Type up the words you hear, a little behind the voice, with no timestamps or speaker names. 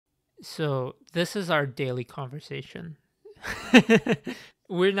So this is our daily conversation.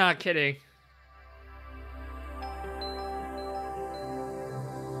 We're not kidding.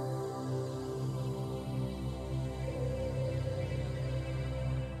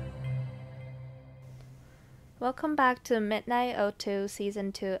 Welcome back to MidnightO2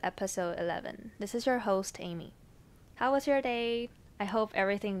 Season 2, Episode 11. This is your host, Amy. How was your day? I hope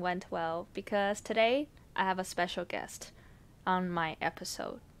everything went well because today I have a special guest on my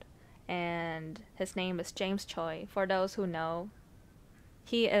episode. And his name is James Choi. For those who know,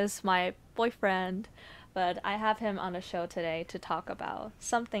 he is my boyfriend, but I have him on the show today to talk about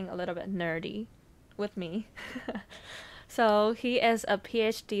something a little bit nerdy with me. So he is a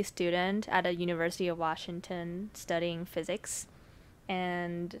PhD student at the University of Washington studying physics.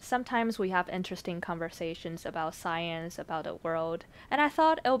 And sometimes we have interesting conversations about science, about the world. And I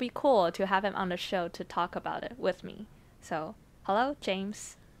thought it would be cool to have him on the show to talk about it with me. So, hello,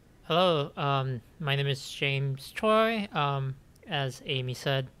 James. Hello, my name is James Choi. As Amy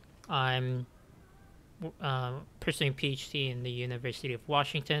said, I'm pursuing PhD in the University of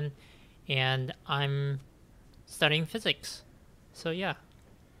Washington, and I'm studying physics. So yeah,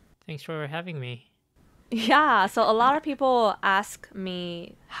 thanks for having me. Yeah, so a lot of people ask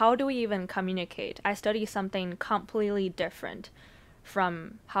me, how do we even communicate? I study something completely different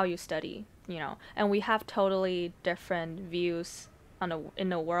from how you study, and we have totally different views in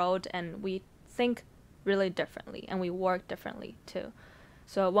the world, and we think really differently, and we work differently too.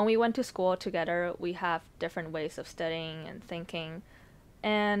 So when we went to school together, we have different ways of studying and thinking,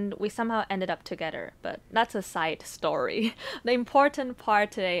 and we somehow ended up together, but that's a side story. The important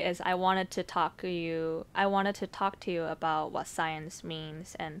part today is I wanted to talk to you about what science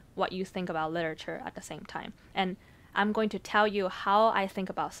means and what you think about literature at the same time. And I'm going to tell you how I think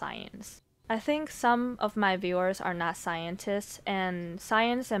about science. I think some of my viewers are not scientists, and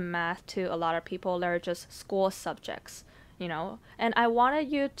science and math to a lot of people they're just school subjects. And I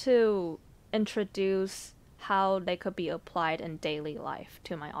wanted you to introduce how they could be applied in daily life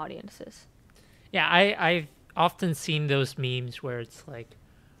to my audiences. Yeah, I've often seen those memes where it's like,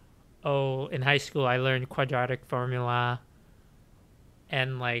 oh, in high school I learned quadratic formula,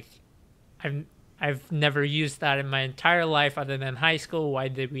 and like, I've I've never used that in my entire life other than high school. Why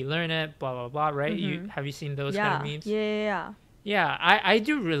did we learn it? Blah blah blah. Right? You Mm-hmm. have you seen those kind of Yeah, memes? yeah, yeah, yeah. Yeah, I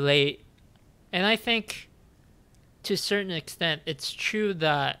do relate, and I think to a certain extent it's true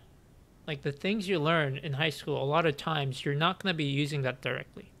that like the things you learn in high school, a lot of times you're not going to be using that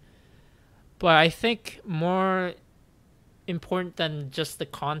directly. But I think more important than just the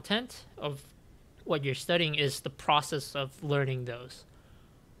content of what you're studying is the process of learning those.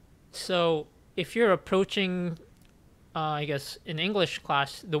 So if you're approaching, I guess, in English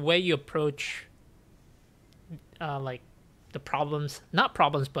class, the way you approach, like, the problems, not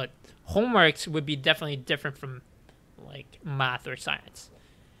problems, but homeworks would be definitely different from, like, math or science.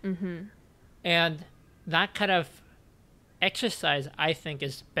 Mm-hmm. And that kind of exercise, I think,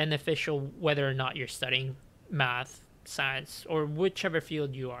 is beneficial whether or not you're studying math, science, or whichever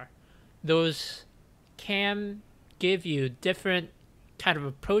field you are. Those can give you different kind of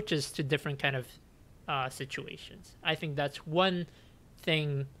approaches to different kind of situations. I think that's one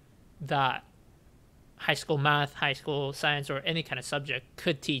thing that high school math, high school science, or any kind of subject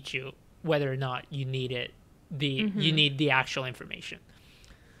could teach you, whether or not you need it. You Mm-hmm. need the actual information.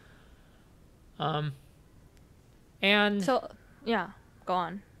 Um, and So, yeah, go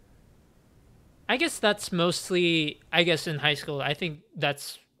on. I guess that's mostly, I guess, in high school. I think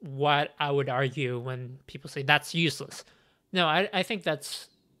that's what I would argue when people say that's useless. No, I think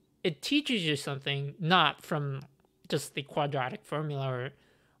it teaches you something, not from just the quadratic formula or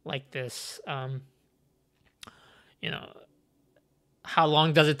like this, you know, how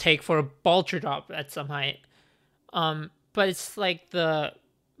long does it take for a ball to drop at some height? But it's like the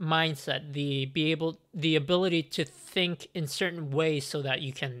mindset, the ability to think in certain ways so that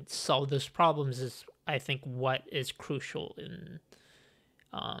you can solve those problems is, I think, what is crucial in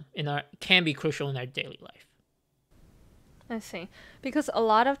our can be crucial in our daily life. I see. Because a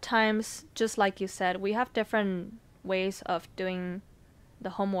lot of times, just like you said, we have different ways of doing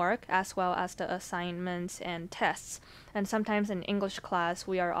the homework as well as the assignments and tests. And sometimes in English class,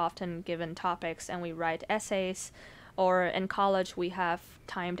 we are often given topics and we write essays. Or in college, we have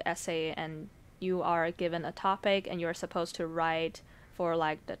timed essay and you are given a topic and you're supposed to write for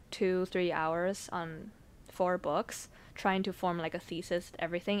like the 2-3 hours on 4 books, trying to form like a thesis,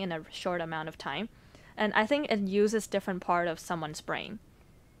 everything in a short amount of time. And I think it uses different part of someone's brain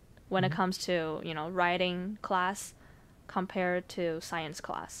when it Mhm. comes to, writing class compared to science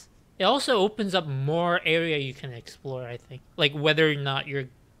class. It also opens up more area you can explore, I think. Like whether or not you're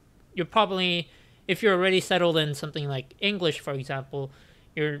you're probably, if you're already settled in something like English, for example,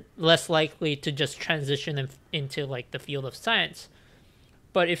 you're less likely to just transition into like the field of science.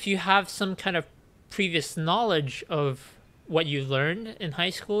 But if you have some kind of previous knowledge of what you learned in high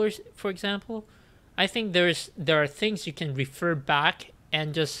school, for example, I think there are things you can refer back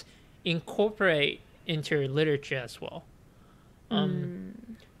and just incorporate into your literature as well.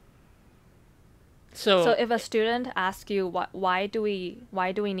 Um, So so if a student asks you why do we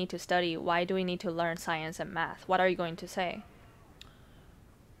need to study? Why do we need to learn science and math? What are you going to say?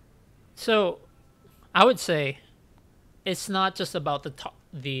 so I would say it's not just about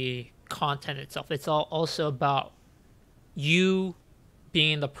the content itself. It's also about you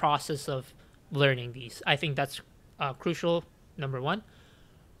being in the process of learning these. I think that's crucial. Number one,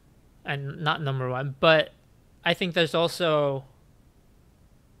 and not number one, but I think there's also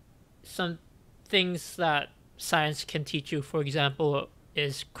some things that science can teach you. For example,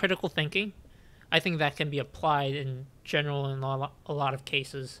 is critical thinking. I think that can be applied in general in a lot of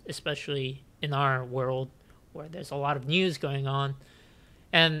cases, especially in our world where there's a lot of news going on.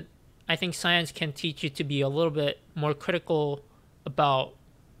 And I think science can teach you to be a little bit more critical about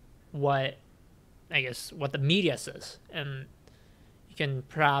what, I guess, what the media says. And you can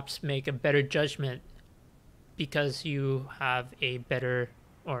perhaps make a better judgment because you have a better,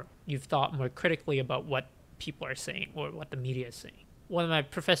 or you've thought more critically about what people are saying or what the media is saying. One of my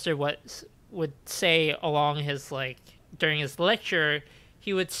professor would say along his like during his lecture,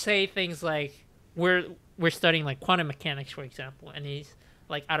 he would say things like we're studying like quantum mechanics, for example, and he's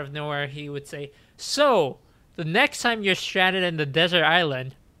like out of nowhere he would say, so the next time you're stranded in the desert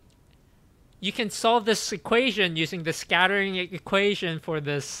island, you can solve this equation using the scattering equation for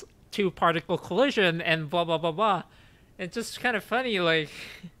this two particle collision and blah blah blah blah. It's just kind of funny, like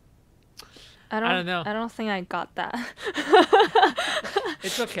I don't know. I don't think I got that.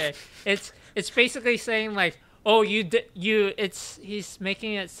 It's okay. It's basically saying like, oh, it's he's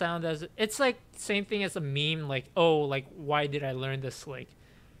making it sound as it's like same thing as a meme, like, oh, like why did I learn this like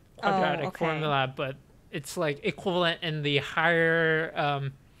quadratic Okay. formula, but it's like equivalent in the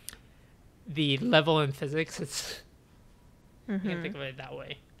higher the level in physics. It's you can think of it that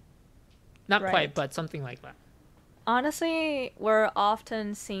way. Not quite, Right. but something like that. Honestly, we're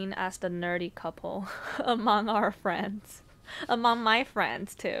often seen as the nerdy couple among our friends, among my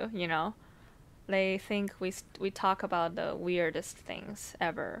friends too. You know, they think we talk about the weirdest things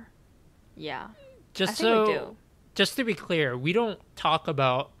ever. Yeah, I Just think we so do. just to be clear, we don't talk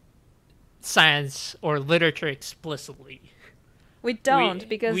about science or literature explicitly. We don't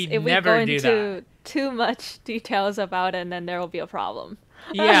because We if we go never do into that. too much details about it, then there will be a problem.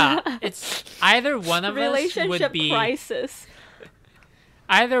 Yeah, it's either one of us would Relationship be crisis.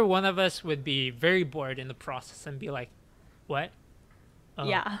 either one of us would be very bored in the process and be like, "What?" Oh,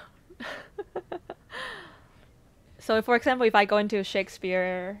 Yeah. So, for example, if I go into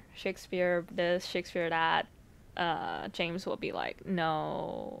Shakespeare this, Shakespeare that, James will be like,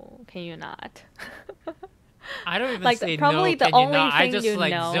 "No, can you not?" I don't even Like say probably no. the Can you only not? I thing just you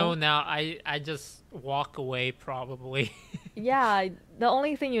like know. zone out. I just walk away probably. Yeah, the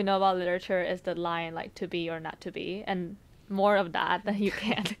only thing you know about literature is the line like "to be or not to be," and more of that than you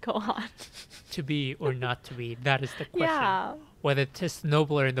can't go on. To be or not to be, that is the question. Yeah. Whether 'tis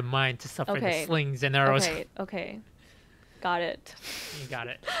nobler in the mind to suffer the Okay. slings and arrows. Okay. Got it. You got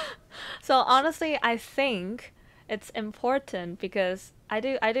it. So honestly, I think it's important because I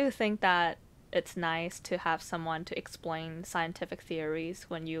do think that it's nice to have someone to explain scientific theories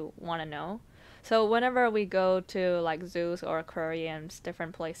when you want to know. So whenever we go to like zoos or aquariums,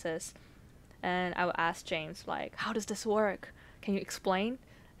 different places, and I would ask James like, "How does this work? Can you explain?"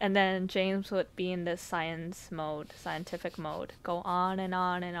 And then James would be in this scientific mode, go on and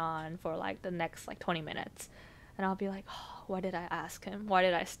on and on for like the next like 20 minutes. And I'll be like, oh, why did I ask him? Why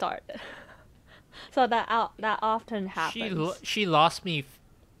did I start? So that often happens. She lost me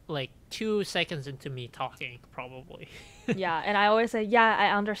like 2 seconds into me talking probably. Yeah, and I always say, yeah, I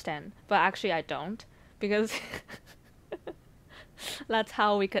understand, but actually I don't, because that's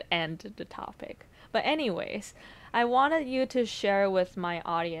how we could end the topic. But anyways, I wanted you to share with my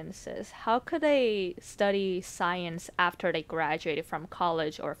audiences how could they study science after they graduated from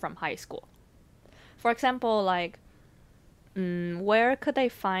college or from high school. For example, like where could they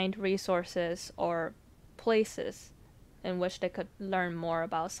find resources or places in which they could learn more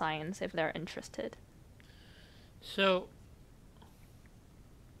about science if they're interested? So,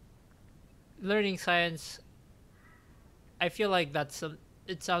 learning science, I feel like that's some.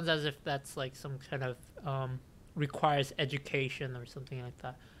 It sounds as if that's like some kind of requires education or something like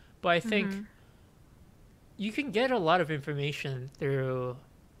that. But I think you can get a lot of information through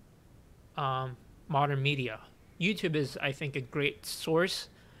modern media. YouTube is, I think, a great source.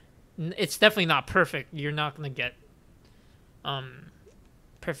 It's definitely not perfect. You're not going to get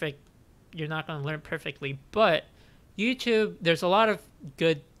perfect. You're not going to learn perfectly. But YouTube, there's a lot of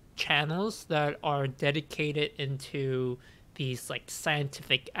good channels that are dedicated into these like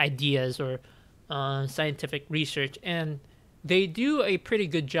scientific ideas or scientific research, and they do a pretty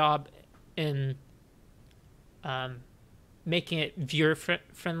good job in making it viewer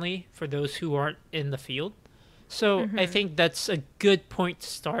friendly for those who aren't in the field. So I think that's a good point to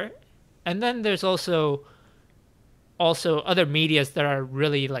start. And then there's also other medias that are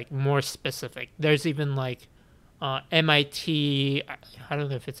really like more specific. There's even like MIT. I don't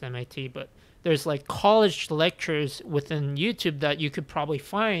know if it's MIT, but there's like college lectures within YouTube that you could probably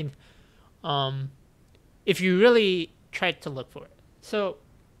find if you really tried to look for it. So,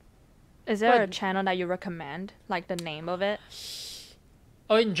 Is there a channel that you recommend, like the name of it?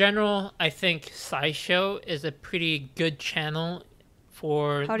 oh, in general, I think SciShow is a pretty good channel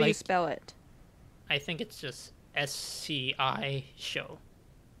for. How do you spell it? I think it's just SCI show.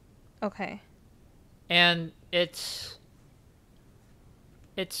 Okay. And it's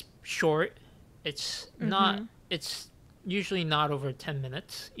short. It's not. It's usually not over 10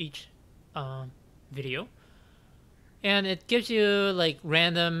 minutes each video, and it gives you like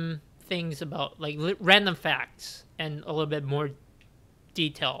random things about like random facts and a little bit more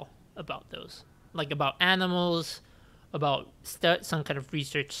detail about those, like about animals, about some kind of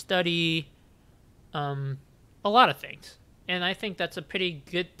research study, a lot of things. And I think that's a pretty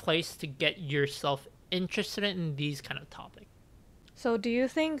good place to get yourself interested in these kind of topics. So do you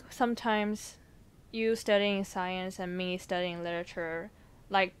think sometimes you studying science and me studying literature,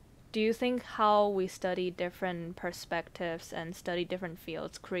 like, do you think how we study different perspectives and study different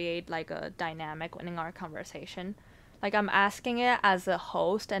fields create like a dynamic in our conversation? Like, I'm asking it as a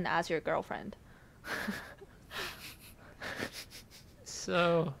host and as your girlfriend.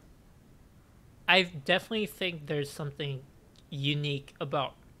 So I definitely think there's something unique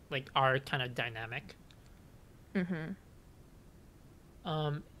about like our kind of dynamic.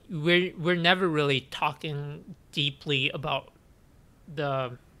 We're never really talking deeply about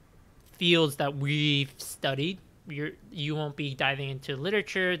the fields that we've studied. You won't be diving into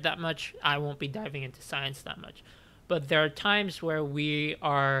literature that much. I won't be diving into science that much. But there are times where we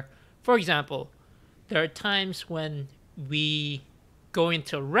are, for example, there are times when we go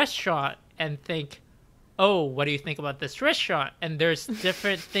into a restaurant and think, oh, what do you think about this restaurant? And there's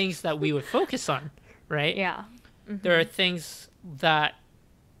different things that we would focus on, right? Yeah. There are things that,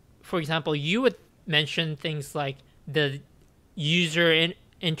 for example, you would mention things like the user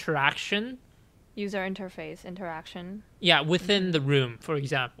interaction. User interface interaction. Yeah, within the room, for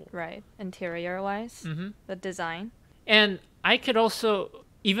example. Right. Interior wise. The design. And I could also,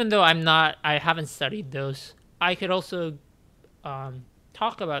 even though I haven't studied those, I could also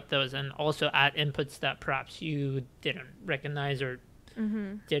talk about those and also add inputs that perhaps you didn't recognize or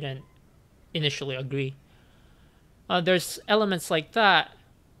didn't initially agree. There's elements like that,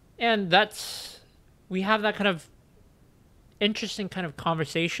 and we have that kind of interesting kind of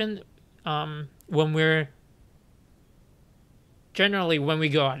conversation when we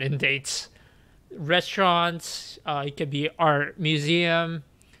go out in dates, restaurants, it could be art museum.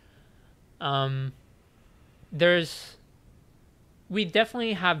 We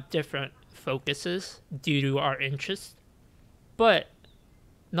definitely have different focuses due to our interests, but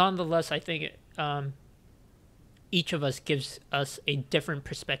nonetheless, I think each of us gives us a different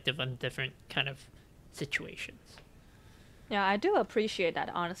perspective on different kind of situations. Yeah, I do appreciate that,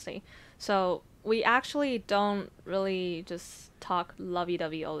 honestly. So we actually don't really just talk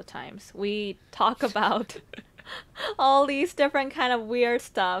lovey-dovey all the times. We talk about all these different kind of weird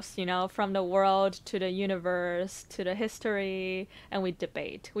stuffs, from the world to the universe to the history, and we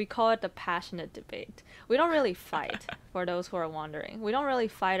debate. We call it the passionate debate. We don't really fight, for those who are wondering. We don't really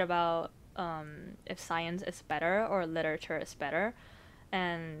fight about if science is better or literature is better.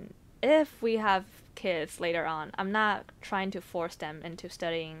 And if we have kids later on, I'm not trying to force them into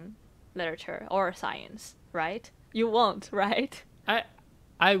studying literature or science, right? You won't, right?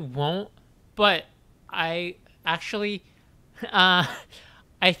 I won't, but I actually, I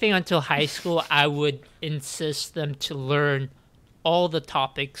think until high school, I would insist them to learn all the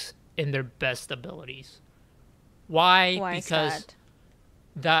topics in their best abilities. Why? Because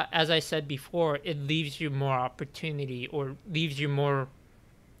that, as I said before, it leaves you more opportunity or leaves you more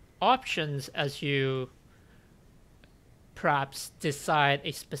options as you perhaps decide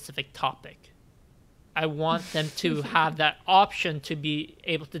a specific topic. I want them to have that option to be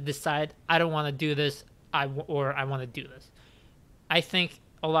able to decide, I don't want to do this, or I want to do this. I think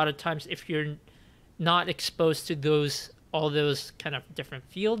a lot of times if you're not exposed to all those kind of different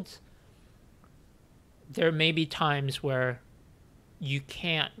fields, there may be times where you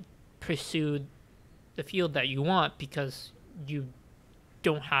can't pursue the field that you want because you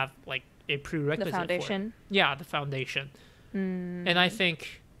don't have like a prerequisite The foundation. for it. Yeah, the foundation. And I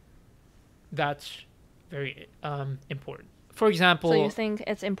think that's very important. For example, So you think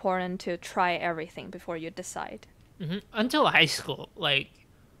it's important to try everything before you decide? until high school, like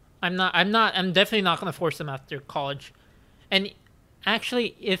I'm definitely not going to force them after college. And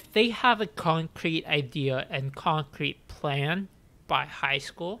actually, if they have a concrete idea and concrete plan by high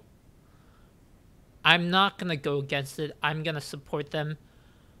school, I'm not going to go against it. I'm going to support them.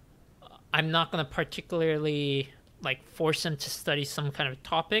 I'm not going to particularly like force them to study some kind of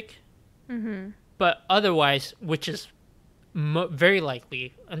topic. But otherwise, which is very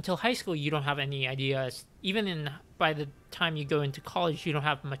likely, until high school, you don't have any ideas. Even by the time you go into college, you don't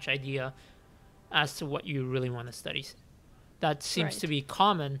have much idea as to what you really want to study. That seems to be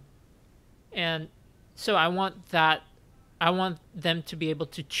common. And so I want them to be able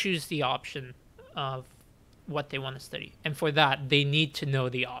to choose the option of what they want to study. And for that, they need to know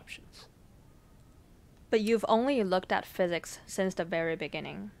the options. But you've only looked at physics since the very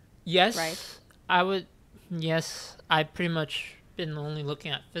beginning. Yes, right? Yes, I've pretty much been only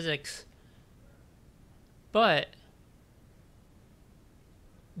looking at physics. But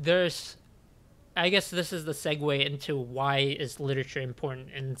I guess this is the segue into why is literature important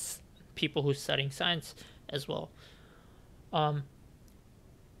in people who are studying science as well.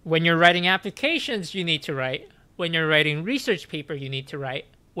 When you're writing applications, you need to write. When you're writing research paper, you need to write.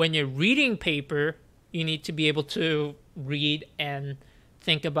 When you're reading paper, you need to be able to read and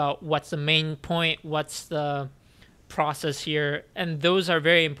think about what's the main point, what's the process here, and those are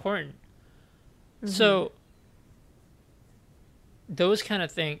very important. So those kind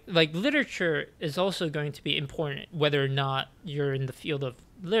of things, like literature is also going to be important whether or not you're in the field of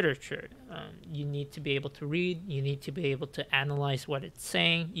literature. You need to be able to read, you need to be able to analyze what it's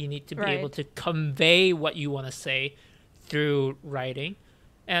saying, you need to be able to convey what you want to say through writing.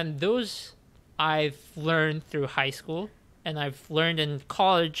 And those I've learned through high school, and I've learned in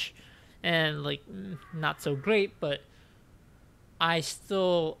college, and like not so great, but I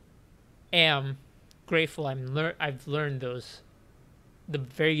still am grateful I've learned those, the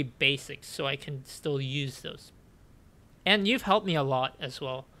very basics, so I can still use those. And you've helped me a lot as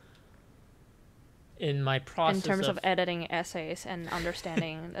well in my process in terms of editing essays and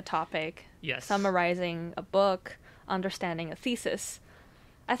understanding a topic. Yes. Summarizing a book, understanding a thesis.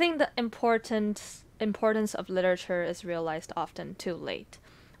 I think the importance of literature is realized often too late.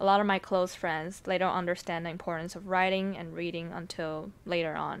 A lot of my close friends, they don't understand the importance of writing and reading until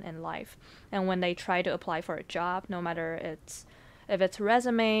later on in life. And when they try to apply for a job, no matter if it's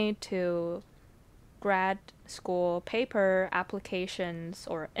resume to grad school paper applications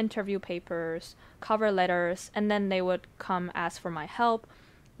or interview papers, cover letters, and then they would come ask for my help.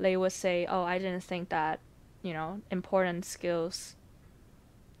 They would say, oh, I didn't think that, important skills,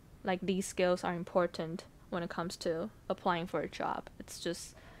 like these skills are important when it comes to applying for a job. It's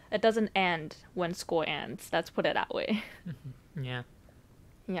just, it doesn't end when school ends. Let's put it that way. Yeah.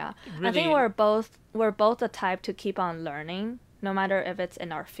 Yeah. Really, I think we're both the type to keep on learning, no matter if it's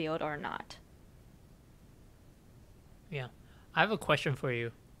in our field or not. Yeah. I have a question for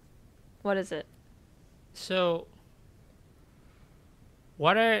you. What is it? So,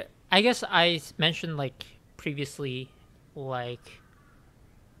 I guess I mentioned like previously, like,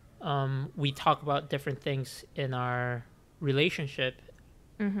 we talk about different things in our relationship.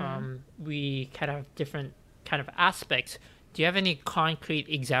 We kind of have different kind of aspects. Do you have any concrete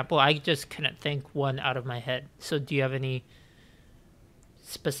example? I just couldn't think one out of my head. So do you have any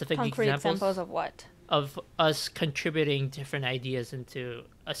specific concrete examples of what? Of us contributing different ideas into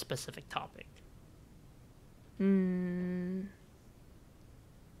a specific topic?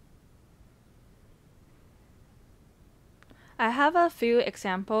 I have a few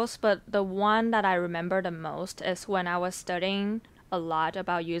examples, but the one that I remember the most is when I was studying a lot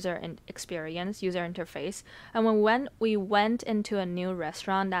about user experience, user interface. And when we went into a new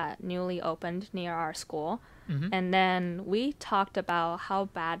restaurant that newly opened near our school, and then we talked about how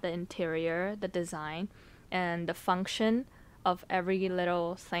bad the interior, the design, and the function of every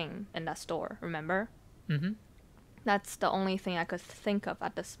little thing in that store, remember? That's the only thing I could think of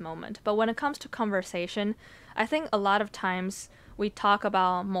at this moment. But when it comes to conversation, I think a lot of times we talk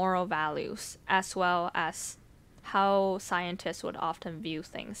about moral values as well as how scientists would often view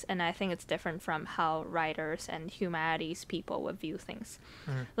things. And I think it's different from how writers and humanities people would view things.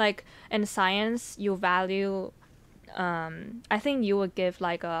 Like in science, you value I think you would give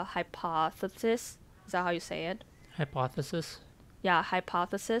like a hypothesis. Is that how you say it? Hypothesis. Yeah,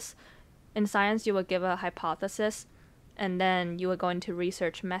 hypothesis. In science, you would give a hypothesis, and then you would go into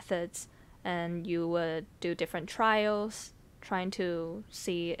research methods, and you would do different trials, trying to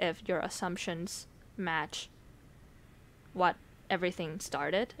see if your assumptions match what everything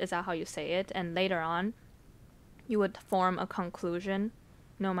started. Is that how you say it? And later on, you would form a conclusion,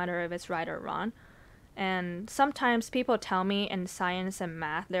 no matter if it's right or wrong. And sometimes people tell me in science and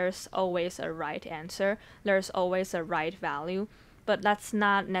math, there's always a right answer, there's always a right value, but that's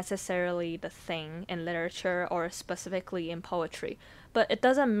not necessarily the thing in literature or specifically in poetry. But it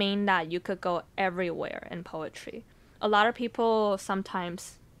doesn't mean that you could go everywhere in poetry. A lot of people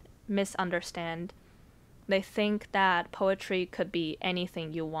sometimes misunderstand. They think that poetry could be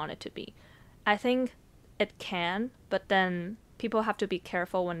anything you want it to be. I think it can, but then people have to be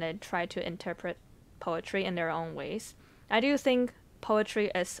careful when they try to interpret poetry in their own ways. I do think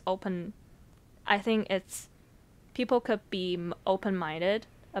poetry is open. I think it's people could be open-minded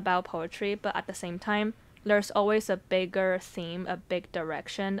about poetry, but at the same time, there's always a bigger theme, a big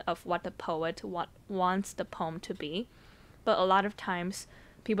direction of what the poet wants the poem to be. But a lot of times,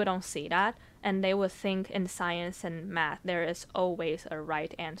 people don't see that, and they would think in science and math there is always a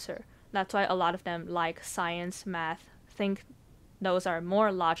right answer. That's why a lot of them like science, math, think those are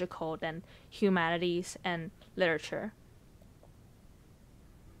more logical than humanities and literature.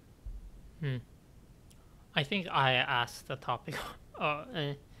 I think I asked the topic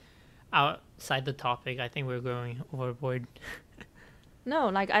outside the topic. I think we're going overboard. No,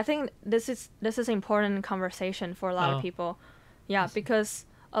 like I think this is important conversation for a lot of people. Yeah, because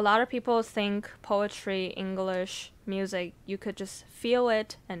a lot of people think poetry, English, music, you could just feel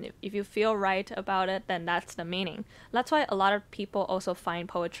it, and if you feel right about it, then that's the meaning. That's why a lot of people also find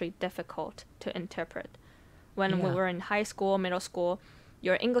poetry difficult to interpret. When we were in high school, middle school,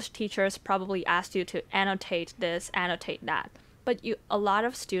 your English teachers probably asked you to annotate this, annotate that. But a lot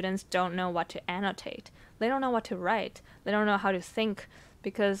of students don't know what to annotate. They don't know what to write. They don't know how to think,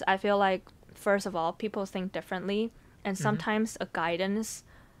 because I feel like, first of all, people think differently, and sometimes a guidance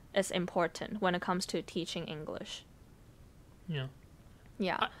is important when it comes to teaching English. Yeah.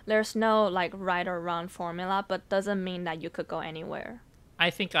 Yeah. There's no like right or wrong formula, but doesn't mean that you could go anywhere. I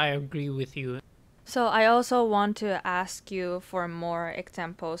think I agree with you. So I also want to ask you for more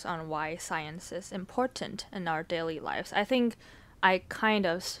examples on why science is important in our daily lives. I think I kind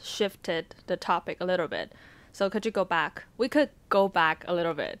of shifted the topic a little bit. So could you go back? We could go back a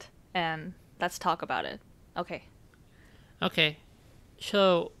little bit and let's talk about it. Okay. Okay.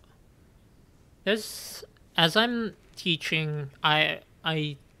 So as I'm teaching, I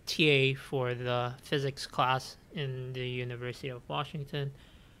TA for the physics class in the University of Washington,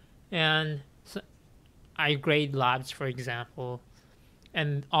 and so I grade labs, for example,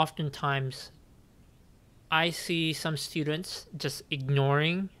 and oftentimes I see some students just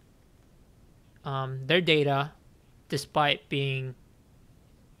ignoring their data despite the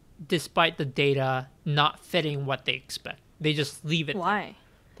data not fitting what they expect. They just leave it. Why?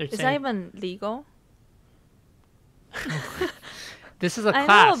 Is that even legal? This is a class.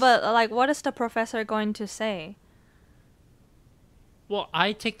 I know, but like, what is the professor going to say? Well,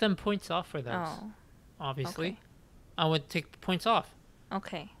 I take them points off for those. Oh, obviously, okay. I would take points off.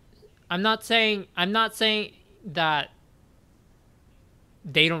 Okay. I'm not saying that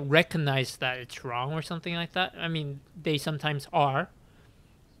they don't recognize that it's wrong or something like that. I mean, they sometimes are,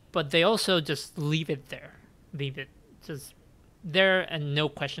 but they also just leave it there. Leave it just there and no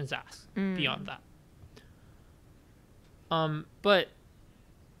questions asked beyond that. But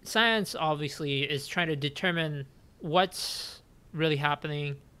science obviously is trying to determine what's really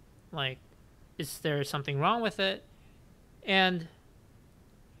happening. Like, is there something wrong with it? And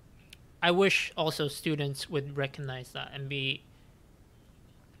I wish also students would recognize that and be.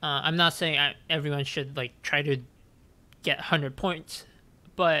 I'm not saying everyone should like try to get 100 points,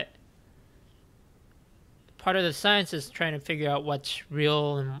 but part of the science is trying to figure out what's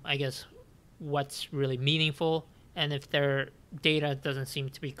real and I guess what's really meaningful. And if their data doesn't seem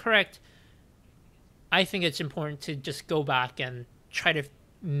to be correct, I think it's important to just go back and try to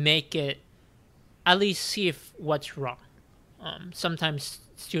make it, at least see if what's wrong. Sometimes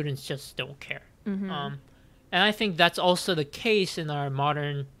students just don't care. And I think that's also the case in our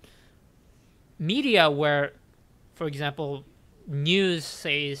modern media where, for example, news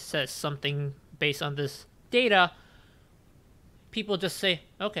says something based on this data, people just say,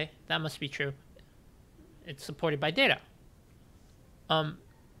 okay, that must be true. It's supported by data.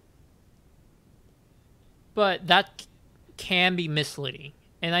 But that can be misleading.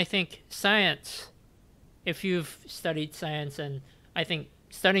 And I think science if you've studied science, and I think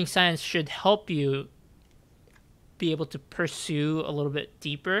studying science should help you be able to pursue a little bit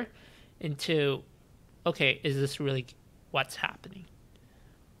deeper into, okay, is this really what's happening?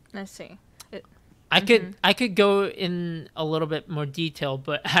 I see. It, I could go in a little bit more detail,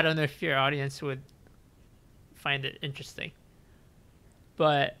 but I don't know if your audience would find it interesting.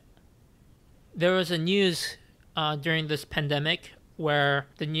 But there was a news during this pandemic where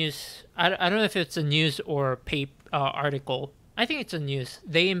the news, I don't know if it's a news or article. I think it's a news.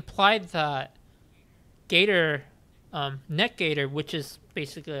 They implied that gator, neck gaiter, which is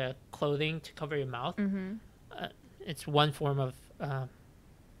basically a clothing to cover your mouth. It's one form of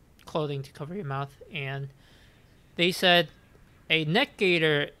clothing to cover your mouth. And they said a neck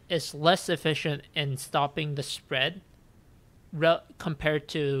gaiter is less efficient in stopping the spread compared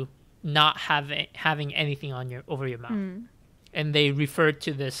to not having anything on your over your mouth. And they referred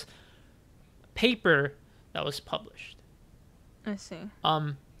to this paper that was published. I see.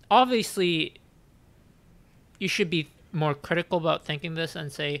 Obviously, you should be more critical about thinking this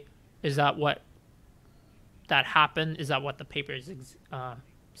and say, is that what that happened? Is that what the paper is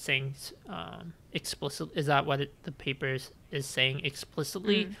saying explicitly? Is that what the paper is saying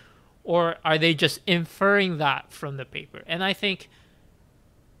explicitly? Or are they just inferring that from the paper? And I think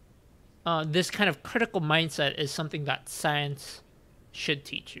this kind of critical mindset is something that science should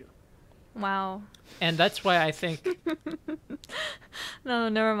teach you. Wow. And that's why I think No,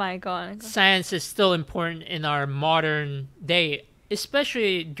 never mind. Go on. science is still important in our modern day,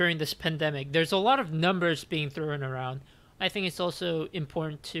 especially during this pandemic. There's a lot of numbers being thrown around. I think it's also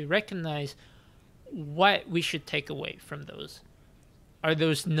important to recognize what we should take away from those. Are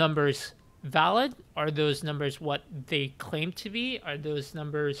those numbers valid? Are those numbers what they claim to be? Are those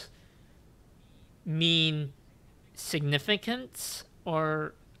numbers mean significance?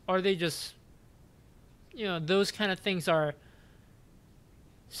 Or are they just, those kind of things are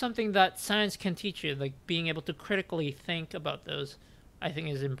something that science can teach you, like being able to critically think about those, I think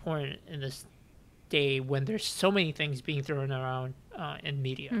is important in this day when there's so many things being thrown around in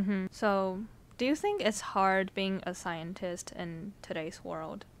media. So, do you think it's hard being a scientist in today's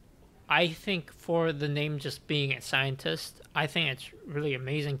world? I think for the name just being a scientist, I think it's really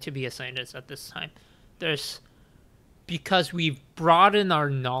amazing to be a scientist at this time. Because we've broadened our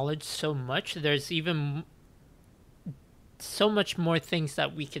knowledge so much, there's even so much more things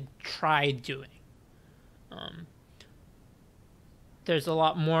that we could try doing. There's a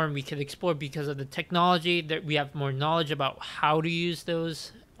lot more we could explore because of the technology, that we have more knowledge about how to use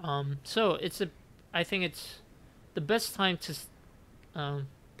those. So I think it's the best time to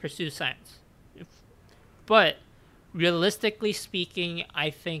pursue science. But realistically speaking, I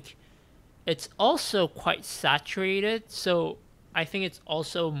think it's also quite saturated. So I think it's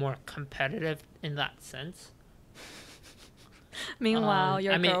also more competitive in that sense. Meanwhile,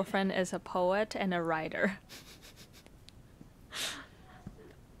 your girlfriend is a poet and a writer.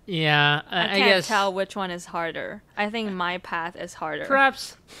 Yeah, I can't tell which one is harder. I think my path is harder.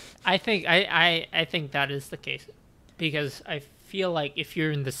 Perhaps, I think I think that is the case, because I feel like if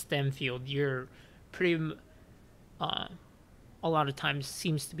you're in the STEM field, you're pretty, a lot of times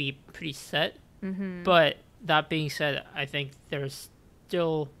seems to be pretty set. But that being said, I think there's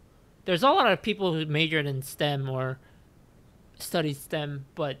a lot of people who majored in STEM or studied STEM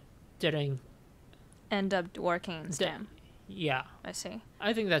but didn't end up working in STEM. Yeah, I see.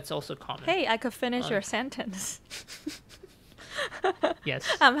 I think that's also common. Hey, I could finish your sentence. Yes.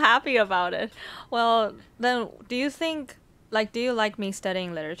 I'm happy about it. Well, then, do you like me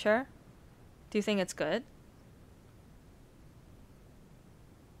studying literature? Do you think it's good?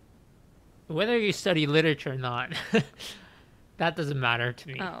 Whether you study literature or not, that doesn't matter to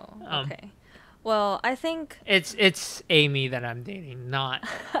me. Oh, okay. Well, I think it's Amy that I'm dating, not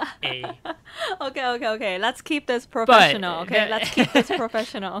A. Okay. Let's keep this professional. But, let's keep this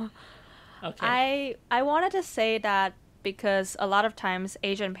professional. Okay. I wanted to say that because a lot of times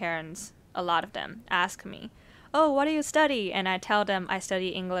Asian parents, a lot of them, ask me, "Oh, what do you study?" And I tell them I study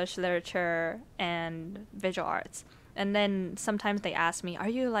English, literature, and visual arts. And then sometimes they ask me, "Are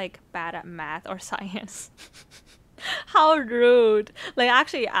you like bad at math or science?" How rude. They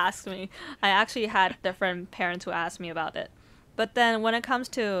actually asked me. I actually had different parents who asked me about it. But then when it comes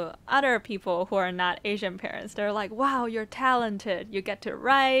to other people who are not Asian parents, they're like, "Wow, you're talented. You get to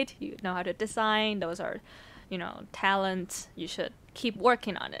write. You know how to design. Those are, talents. You should keep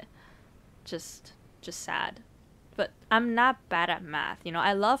working on it." Just sad. But I'm not bad at math.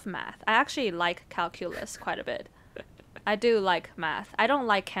 I love math. I actually like calculus quite a bit. I do like math. I don't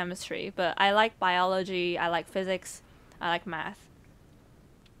like chemistry, but I like biology. I like physics. I like math.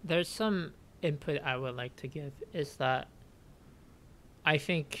 There's some input I would like to give is that I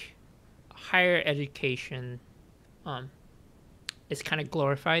think higher education is kind of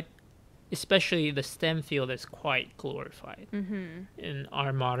glorified, especially the STEM field is quite glorified in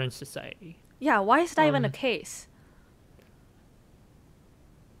our modern society. Yeah, why is that even the Um, case?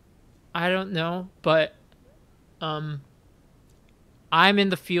 I don't know, but um, I'm in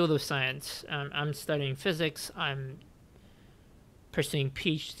the field of science. I'm studying physics. I'm pursuing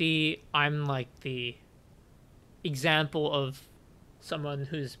PhD. I'm like the example of someone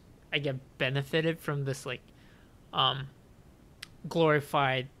who's I get benefited from this like um,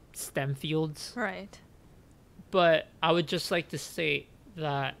 glorified STEM fields. Right. But I would just like to say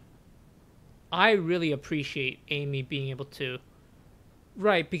that I really appreciate Amy being able to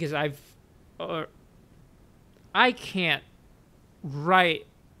write because or I can't write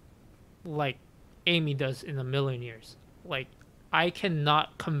like Amy does in a million years. Like I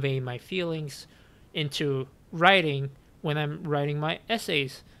cannot convey my feelings into writing when I'm writing my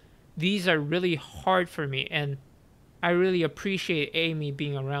essays. These are really hard for me, and I really appreciate Amy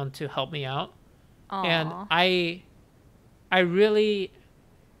being around to help me out. And Aw. I really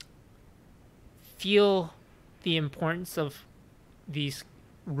feel the importance of these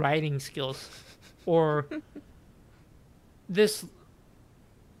writing skills or this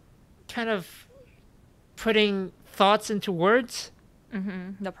kind of putting thoughts into words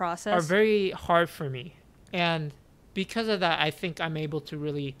The are process. very hard for me. And because of that, I think I'm able to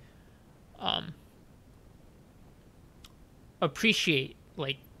really um, appreciate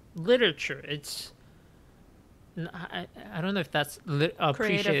like literature. I don't know if that's Creative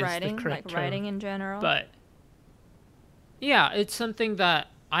appreciate is the writing, correct like term, writing in general. but yeah, it's something that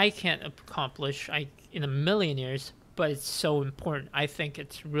I can't accomplish in a million years, but it's so important. I think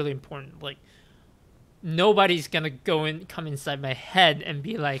it's really important. Like nobody's gonna come inside my head and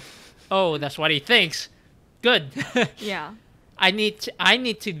be like, "Oh, that's what he thinks." Good. Yeah. I need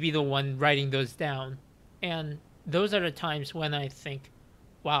to be the one writing those down, and those are the times when I think,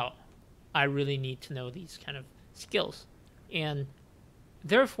 "Wow, I really need to know these kind of skills," and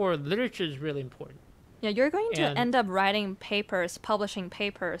therefore, literature is really important. Yeah, you're going to And end up writing papers, publishing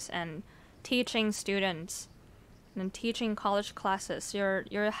papers, and teaching students and teaching college classes.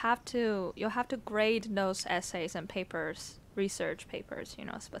 You'll have to grade those essays and papers, research papers,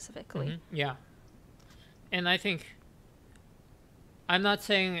 specifically. yeah, and I think I'm not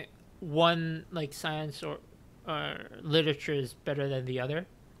saying one like science or literature is better than the other,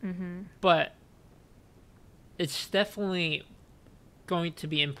 but it's definitely going to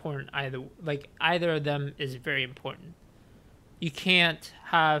be important either of them is very important. You can't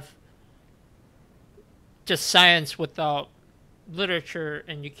have just science without literature,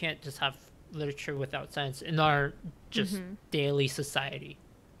 and you can't just have literature without science in our just daily society.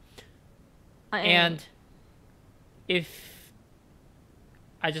 And if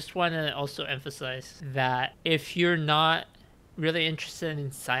I just want to also emphasize that if you're not really interested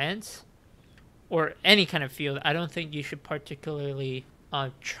in science or any kind of field, I don't think you should particularly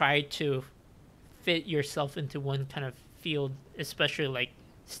try to fit yourself into one kind of field, especially like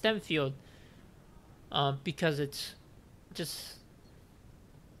STEM field, because it's just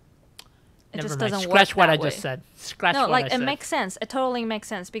it never just mind. doesn't Scratch work what that I way. just said. Scratch No, what like I it said. makes sense. It totally makes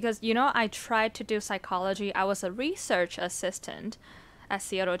sense because I tried to do psychology. I was a research assistant at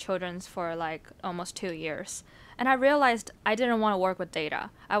Seattle Children's for like almost 2 years. And I realized I didn't want to work with data.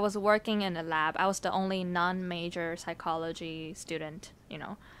 I was working in a lab. I was the only non-major psychology student,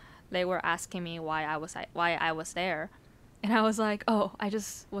 They were asking me why I was there. And I was like, "Oh, I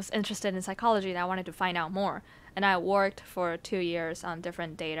just was interested in psychology and I wanted to find out more." And I worked for 2 years on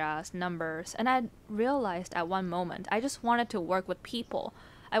different data, numbers, and I realized at one moment I just wanted to work with people.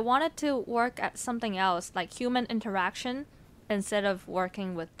 I wanted to work at something else, like human interaction, instead of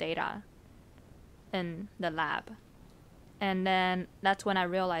working with data in the lab. And then that's when I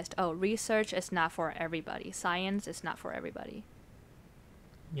realized, oh, research is not for everybody. Science is not for everybody.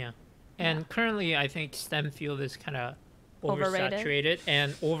 Yeah. And currently, I think STEM field is kind of Overrated. oversaturated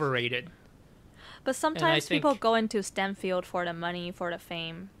and overrated. But sometimes people go into STEM field for the money, for the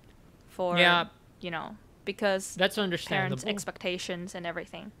fame, for, Yeah, because that's parents' understandable. expectations and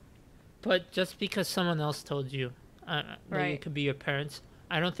everything. But just because someone else told you, like Right. it could be your parents,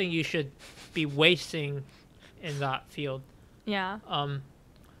 I don't think you should be wasting in that field. Yeah.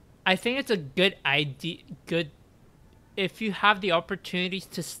 I think it's a good idea. If you have the opportunities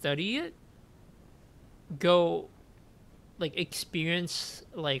to study it, go like experience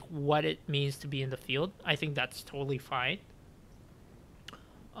like what it means to be in the field. I think that's totally fine.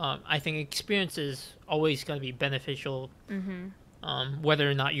 I think experience is always going to be beneficial whether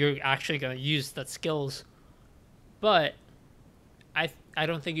or not you're actually going to use that skills. But I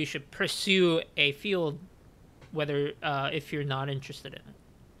don't think you should pursue a field whether if you're not interested in it.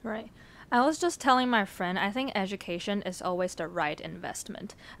 Right. I was just telling my friend, I think education is always the right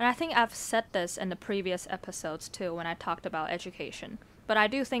investment. And I think I've said this in the previous episodes too when I talked about education. But I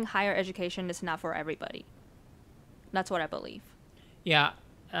do think higher education is not for everybody. That's what I believe. Yeah,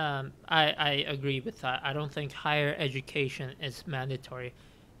 I agree with that. I don't think higher education is mandatory.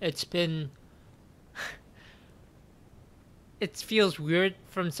 It's been. It feels weird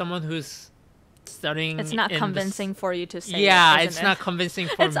from someone who's studying. It's not convincing for you to say yeah, it. it's not convincing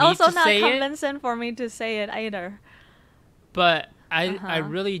for it's me also to not say it. convincing for me to say it either. But I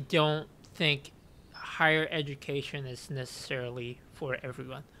really don't think higher education is necessarily for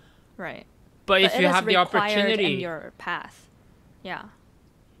everyone. Right. But if you have the opportunity in your path. Yeah.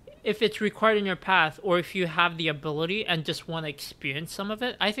 If it's required in your path, or if you have the ability and just want to experience some of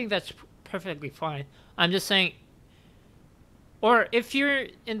it, I think that's perfectly fine. I'm just saying, or if you're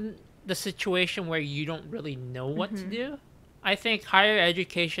in the situation where you don't really know what to do, I think higher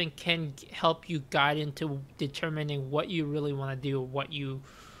education can help you guide into determining what you really want to do, what you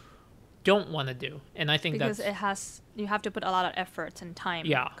don't want to do. And I think because you have to put a lot of effort and time,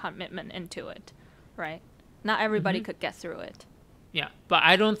 commitment into it, right? Not everybody could get through it. Yeah, but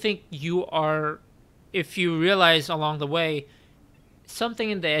I don't think you are, if you realize along the way, something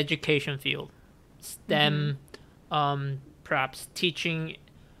in the education field, STEM, perhaps teaching,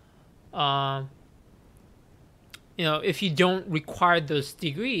 if you don't require those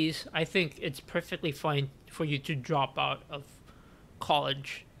degrees, I think it's perfectly fine for you to drop out of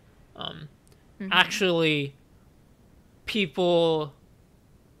college. Actually, people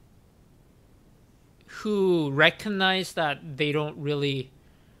who recognize that they don't really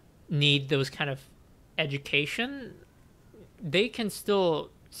need those kind of education, they can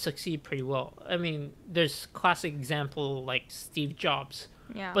still succeed pretty well. I mean, there's classic example like Steve Jobs.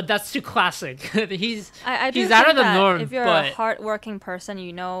 Yeah. But that's too classic. he's he's out of the norm. If you're a hardworking person,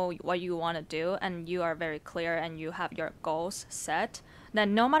 you know what you want to do, and you are very clear, and you have your goals set,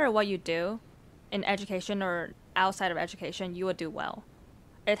 then no matter what you do, in education or outside of education, you will do well.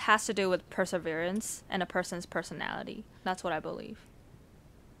 It has to do with perseverance and a person's personality. That's what I believe.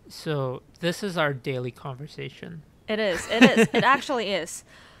 So this is our daily conversation. It is. It actually is.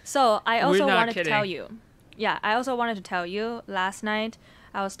 So I also wanted to tell you. Yeah, I also wanted to tell you, last night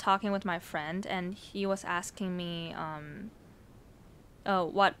I was talking with my friend, and he was asking me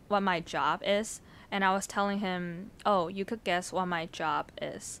what my job is. And I was telling him, you could guess what my job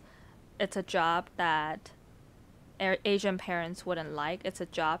is. It's a job that Asian parents wouldn't like. It's a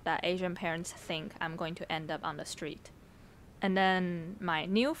job that Asian parents think I'm going to end up on the street. And then my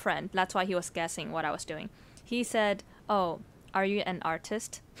new friend, that's why he was guessing what I was doing. He said, are you an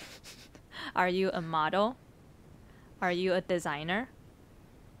artist? Are you a model? Are you a designer?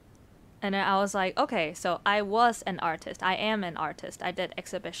 And then I was like, okay, so I was an artist. I am an artist. I did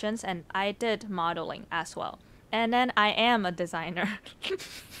exhibitions and I did modeling as well. And then I am a designer.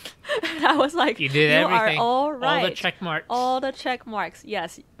 And I was like, you did everything. Are all right. All the check marks. All the check marks.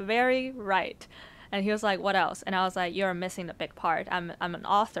 Yes, very right. And he was like, what else? And I was like, you're missing the big part. I'm an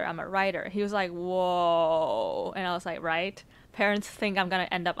author. I'm a writer. He was like, whoa. And I was like, right? Parents think I'm going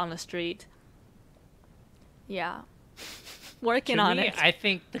to end up on the street. Yeah. Working on it. I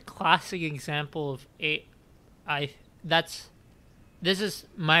think the classic example of this is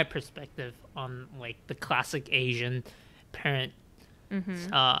my perspective on like the classic Asian parent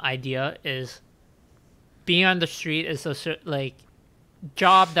idea is being on the street is a like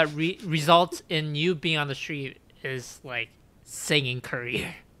job that results in you being on the street is like singing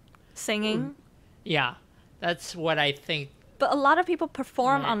career. Singing? Yeah, that's what I think. But a lot of people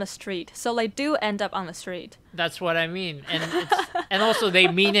perform on the street, so they do end up on the street. That's what I mean, and also they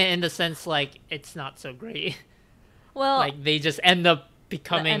mean it in the sense like it's not so great. Well, like they just end up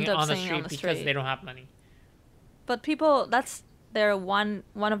becoming on the street because they don't have money. But people, that's their one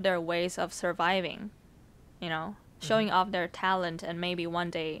of their ways of surviving, showing off their talent, and maybe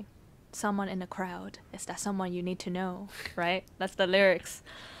one day, someone in the crowd, is that someone you need to know, right? That's the lyrics,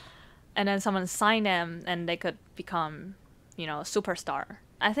 and then someone sign them, and they could become, superstar.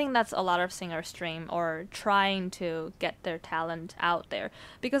 I think that's a lot of singers' dream, or trying to get their talent out there.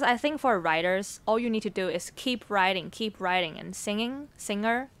 Because I think for writers, all you need to do is keep writing, and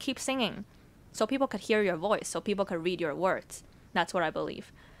singer, keep singing. So people could hear your voice, so people could read your words. That's what I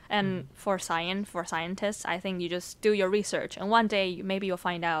believe. And for scientists, I think you just do your research. And one day, maybe you'll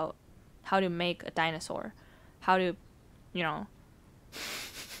find out how to make a dinosaur. How to,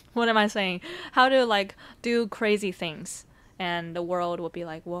 what am I saying? How to, do crazy things. and the world would be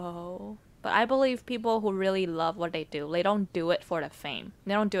like, whoa. But I believe people who really love what they do, they don't do it for the fame.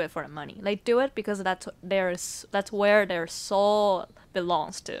 They don't do it for the money. They do it because that's where their soul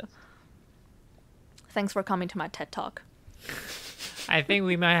belongs to. Thanks for coming to my TED Talk. I think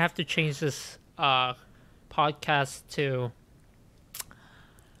we might have to change this podcast to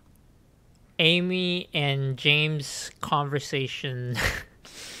Amy and James conversation.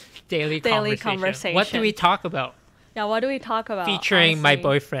 Daily conversation. What do we talk about? Yeah, what do we talk about? Featuring honestly? my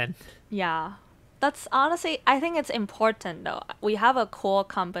boyfriend. Yeah. That's honestly, I think it's important though. We have a cool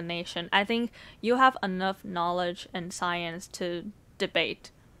combination. I think you have enough knowledge and science to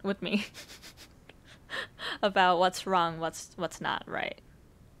debate with me about what's wrong, what's not right.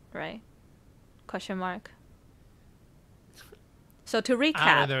 Right? Question mark. So to recap,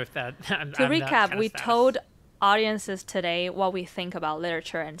 I don't know if that. We told audiences today what we think about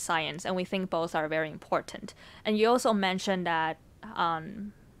literature and science, and we think both are very important. And you also mentioned that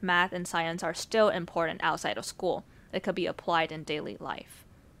math and science are still important outside of school. It could be applied in daily life.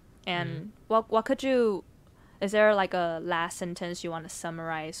 And what could you? Is there like a last sentence you want to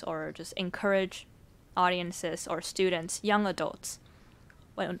summarize, or just encourage audiences or students, young adults,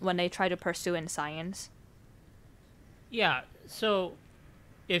 when they try to pursue in science? Yeah. So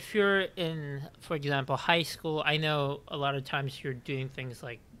if you're in, for example, high school, I know a lot of times you're doing things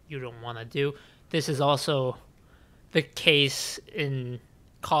like you don't want to do. This is also the case in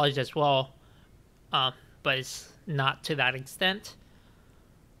college as well, but it's not to that extent.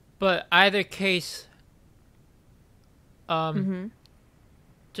 But either case,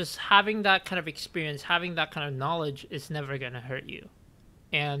 just having that kind of experience, having that kind of knowledge is never going to hurt you.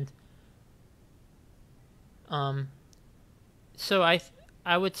 And so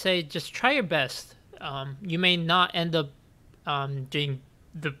I would say just try your best. You may not end up getting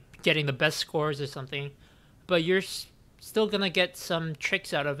the best scores or something, but you're still gonna get some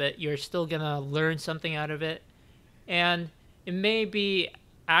tricks out of it. You're still gonna learn something out of it, and it may be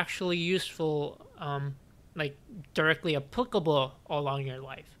actually useful, like directly applicable along your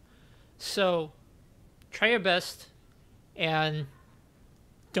life. So try your best, and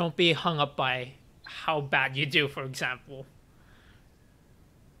don't be hung up by how bad you do, for example.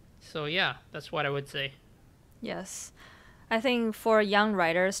 So yeah, that's what I would say. Yes. I think for young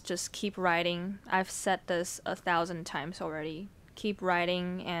writers, just keep writing. I've said this 1,000 times already. Keep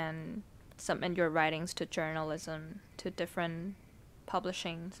writing and submit your writings to journalism, to different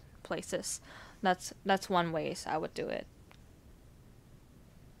publishing places. That's one way I would do it.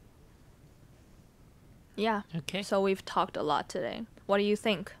 Yeah. Okay. So we've talked a lot today. What do you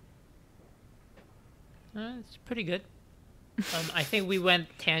think? It's pretty good. I think we went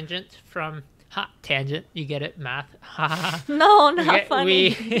tangent. You get it? Math. No, not funny.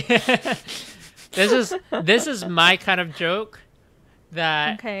 This is my kind of joke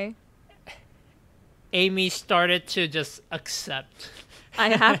that okay. Amy started to just accept. I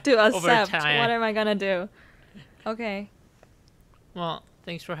have to accept. Over time. What am I gonna do? Okay. Well,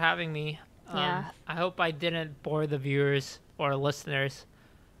 thanks for having me. Yeah. I hope I didn't bore the viewers or listeners.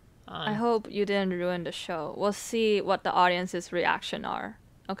 I hope you didn't ruin the show. We'll see what the audience's reaction are.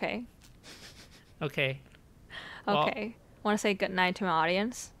 Okay. Okay. Okay. Want to say goodnight to my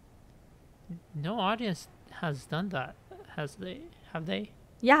audience? No audience has done that. Have they?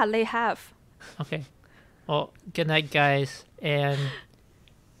 Yeah, they have. Okay. Well, good night, guys, and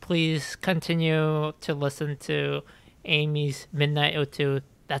please continue to listen to Amy's MidnightO2.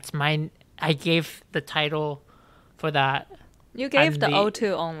 That's mine. I gave the title for that. You gave the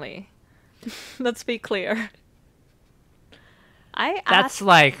O2 only. Let's be clear. That's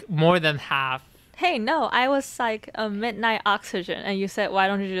like more than half. Hey, no, I was like a midnight oxygen, and you said, why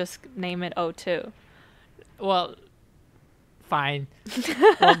don't you just name it O2? Well, fine.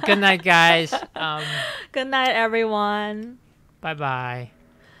 Well, good night, guys. Good night, everyone. Bye-bye.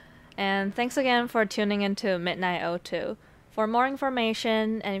 And thanks again for tuning into MidnightO2. For more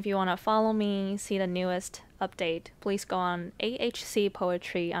information, and if you want to follow me, see the newest update, please go on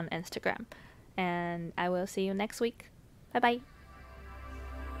ahcpoetry on Instagram. And I will see you next week. Bye-bye.